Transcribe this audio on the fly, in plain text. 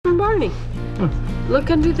Barney, look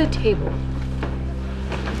under the table.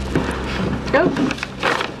 Oh.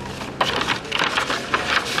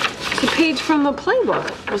 It's a page from the playbook.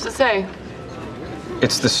 What's it say?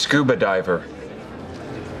 It's the scuba diver.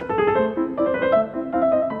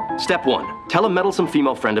 Step 1, tell a meddlesome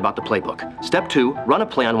female friend about the playbook. Step 2, run a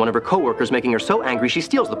play on one of her coworkers, making her so angry she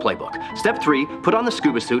steals the playbook. Step 3, put on the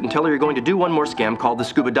scuba suit and tell her you're going to do one more scam called the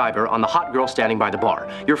scuba diver on the hot girl standing by the bar.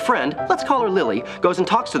 Your friend, let's call her Lily, goes and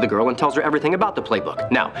talks to the girl and tells her everything about the playbook.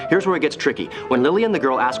 Now, here's where it gets tricky. When Lily and the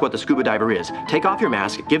girl ask what the scuba diver is, take off your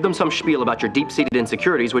mask, give them some spiel about your deep-seated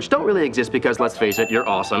insecurities, which don't really exist because, let's face it, you're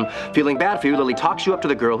awesome. Feeling bad for you, Lily talks you up to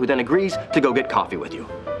the girl, who then agrees to go get coffee with you.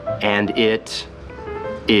 And it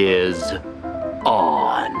is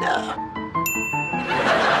on.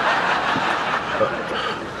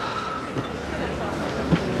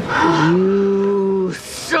 You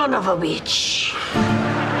son of a bitch.